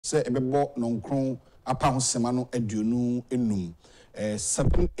say ebebo nonkron apa ho sema no aduonu enum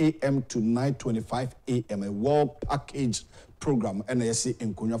 7 a.m. to 9:25 a.m. a well packaged program and I see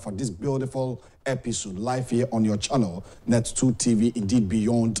in Konya for this beautiful episode live here on your channel Net2 TV, indeed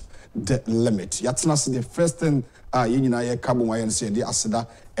beyond the limit. Yatsna the first thing yina ye kabo wa say the asida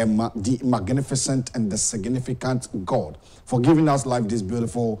the magnificent and the significant God for giving us live this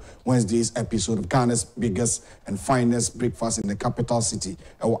beautiful Wednesday's episode of Ghana's biggest and finest breakfast in the capital city,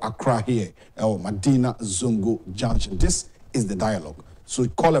 Accra here, Medina Zongo Junction. This is the dialogue. So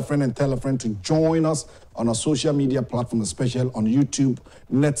call a friend and tell a friend to join us on our social media platform, especially on YouTube,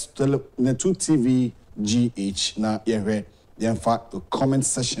 Net2 TV GH. Now, in fact, the comment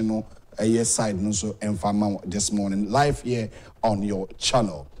session no yes side no so this morning live here on your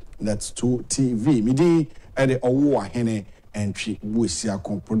channel, Net2 TV. Midi ede owo ahene entry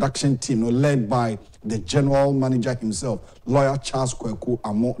buisiakon production team no led by the general manager himself, lawyer Charles Kweku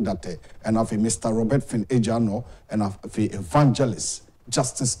Amo Date, and of Mr. Robert Fin Ejano, and of evangelist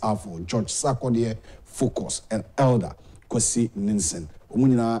Justice Afo, George Sakodie Focus, and Elder Kwesi Ninsen.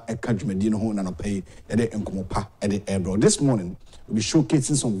 Umunina Ekajumedino ho na pay ede enkomopa ede ebro. This morning we'll be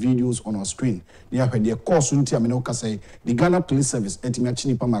showcasing some videos on our screen. Near where the course unti amenoka say the Ghana Police Service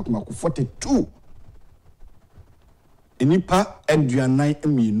etimiachini pa makumaku 42 enipa eduanai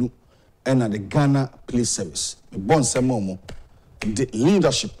emienu and the Ghana Police Service. Bon Semomo, the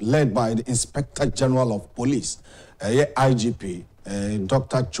leadership led by the Inspector General of Police, IGP,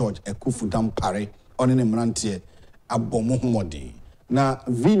 Dr. George akufo-addo Pare, on the Mrantie, Abomohmodi. Na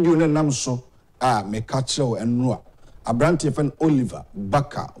video na namso me catcho and noa. Abrantie fen Oliver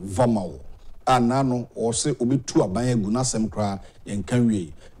Baka Vamao. Nano or say obi tu abanye gunasem kra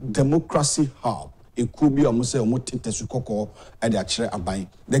yenkanwe. Democracy Hub. It could be almost a motitesukoko at the Achere Abai.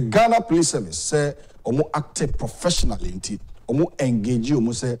 The Ghana Police Service say omo acted professionally in it. Omo engage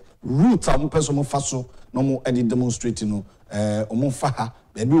omo say root a person omo faso no mo edi demonstrating no omo faha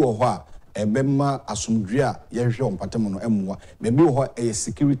baby wo ebema asumdria yehwe ompatemo no emwa baby wo a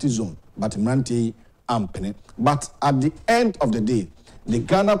security zone but mrantie ampene. But at the end of the day, the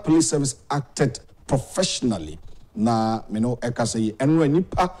Ghana Police Service acted professionally. Na meno ekase enwe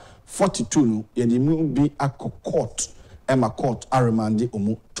nipa 42 no yedimu bi court court remand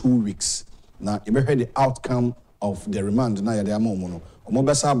omo 2 weeks. Na yebehwe the outcome of the remand na yede ama omo no omo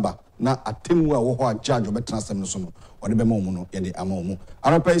besa ba na atemu a wo ho a judge obetrasem no so no ode be ma omo no yede ama omo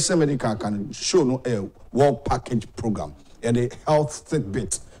anopa ise medical can show no a well package program yede health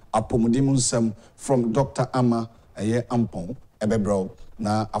tidbit apomudimu nsem from Dr. Ama Agyapong ebebro.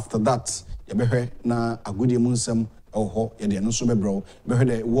 Na after that yebehwe na agudimu nsem oh, yeah, no so bro. But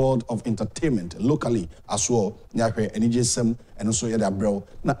the world of entertainment locally as well. Yahweh and EJSM and also yeah, bro.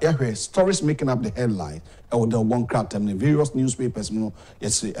 Now Yahweh stories making up the headline. Oh, the one crowd the various newspapers,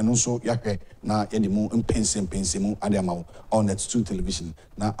 yes, and also Yahweh na yedimo pensim adamao on Net2 television.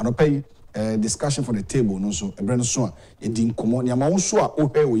 Now I don't pay discussion for the table. No so a brand so yedin komo nyama so a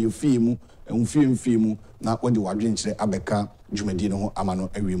ohe wo yefimu mfimu na when the wadwen kire abeka Jumedi no amano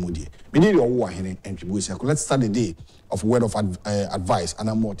ewemudie. We need your wahene and let's start the day of word of advice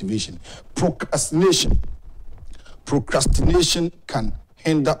and motivation. Procrastination can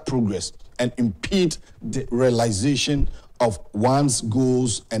hinder progress and impede the realization of one's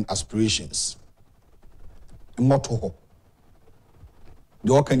goals and aspirations. Motto.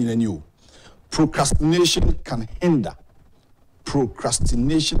 The can you know? Procrastination can hinder progress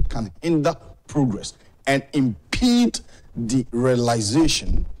and impede the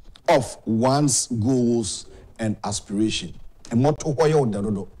realization of one's goals and aspiration. A motto hoyo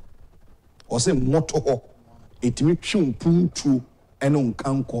dadodo. Or say motto ho. Etimi twumpuntu eno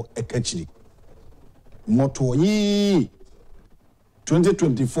nkanko ekachiri. Motto yi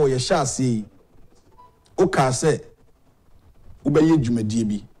 2024 ye sha say oka say ubeye dwumadie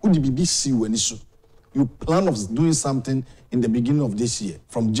bi udi bibi si wani so. You plan of doing something in the beginning of this year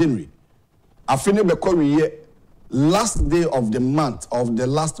from January. Afine be year last day of the month, of the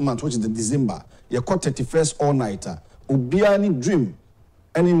last month, which is the December, you call 31st all-nighter. Obiani dream,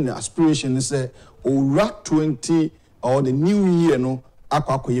 any aspiration, is say, ora 20 or the new year, no,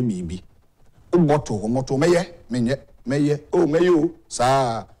 akwa ye bibi. Moto, meye,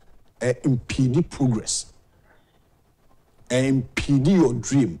 sa, impede progress. Impede your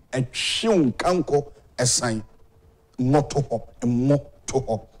dream. A chion kanko, a sign, moto,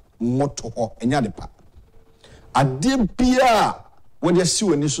 enyadepa. Adebia when you see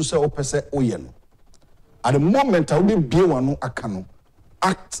when you say opese oyeno. At the moment I will be one akano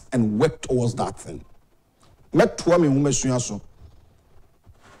act and work towards that thing. Met to me so.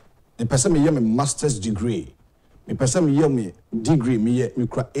 The person me master's degree me person me me degree me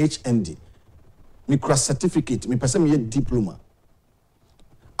kura HND me kura certificate me person me diploma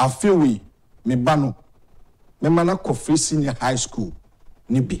I feel we me bano me mana ko free senior high school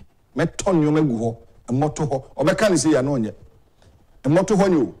ni bi me ton yo me gu ho e moto ho obeka ni say ya no onye e moto ho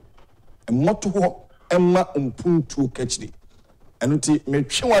ni o e moto ho emma mpuntu Kencity eno ti me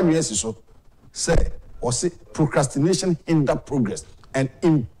twe wadwe asi so say or say procrastination hinder progress and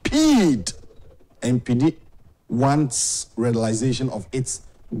impede one's realization of its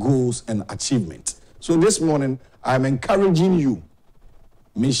goals and achievement. So this morning I'm encouraging you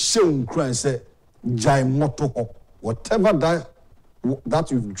me show cry say jai moto whatever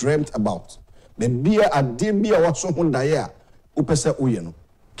that you've dreamt about the beer a day beer what so hunda ya upese uyeno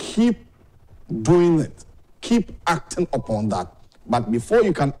keep doing it, keep acting upon that. But before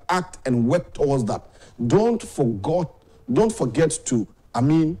you can act and work towards that, don't forget to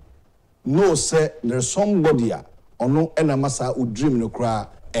know say there's somebody or no enamasa who dream no cry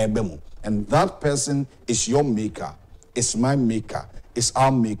ebemu, and that person is your maker, is my maker, is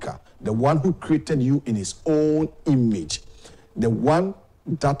our maker, the one who created you in his own image, the one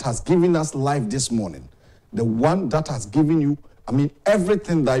that has given us life this morning, the one that has given you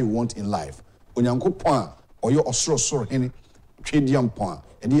everything that you want in life. Onyankopon or your osoro hene twediam pon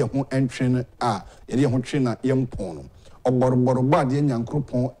e de ho entwene a e de ho twena yempon oboroboroba de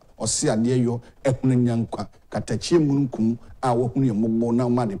nyankopon ose ade yo ehunu nyankwa katachie mununkum a wo hunu yemogbo na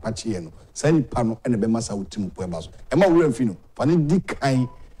ma de pachie no sani pa no ene be masa wotim po eba so e ma wura mfi no fani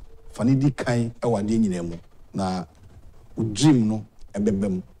di kan e wade nyina mu na dream no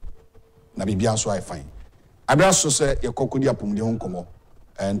ebebem na bibia so ai fine abia so se yekokodi apom de ho nkomo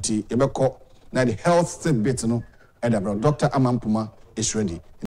anti yebekọ na the health bit no and Dr. Amampuma is ready.